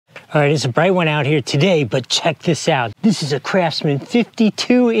All right, it's a bright one out here today, but check this out. This is a Craftsman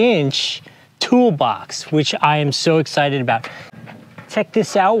 52-inch toolbox, which I am so excited about. Check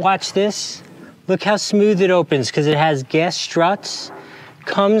this out, watch this. Look how smooth it opens because it has gas struts.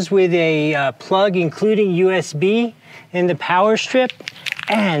 Comes with a plug including USB in the power strip.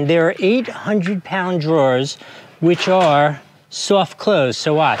 And there are 800-pound drawers, which are soft close,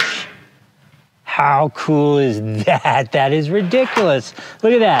 so watch. How cool is that? That is ridiculous.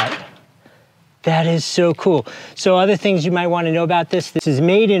 Look at that. That is so cool. So other things you might want to know about this is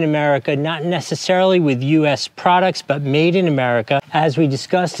made in America, not necessarily with US products, but made in America. As we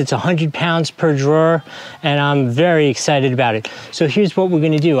discussed, it's 100 pounds per drawer, and I'm very excited about it. So here's what we're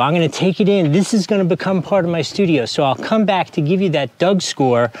gonna do. I'm gonna take it in. This is gonna become part of my studio, so I'll come back to give you that Doug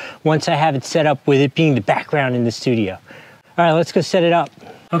score once I have it set up with it being the background in the studio. All right, let's go set it up.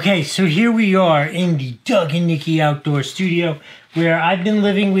 Okay, so here we are in the Doug and Nikki Outdoor Studio, where I've been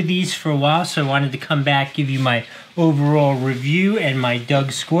living with these for a while, so I wanted to come back, give you my overall review and my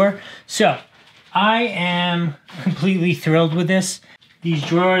Doug score. So, I am completely thrilled with this. These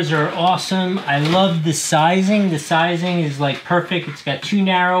drawers are awesome. I love the sizing. The sizing is like perfect. It's got 2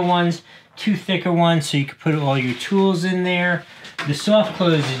 narrow ones, 2 thicker ones, so you can put all your tools in there. The soft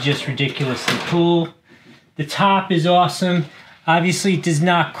close is just ridiculously cool. The top is awesome. Obviously, it does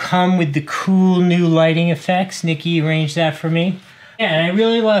not come with the cool new lighting effects. Nikki arranged that for me. Yeah, and I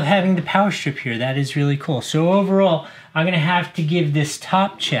really love having the power strip here. That is really cool. So overall, I'm gonna have to give this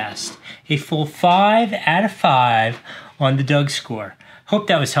top chest a full 5 out of 5 on the Doug score. Hope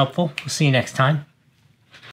that was helpful. We'll see you next time.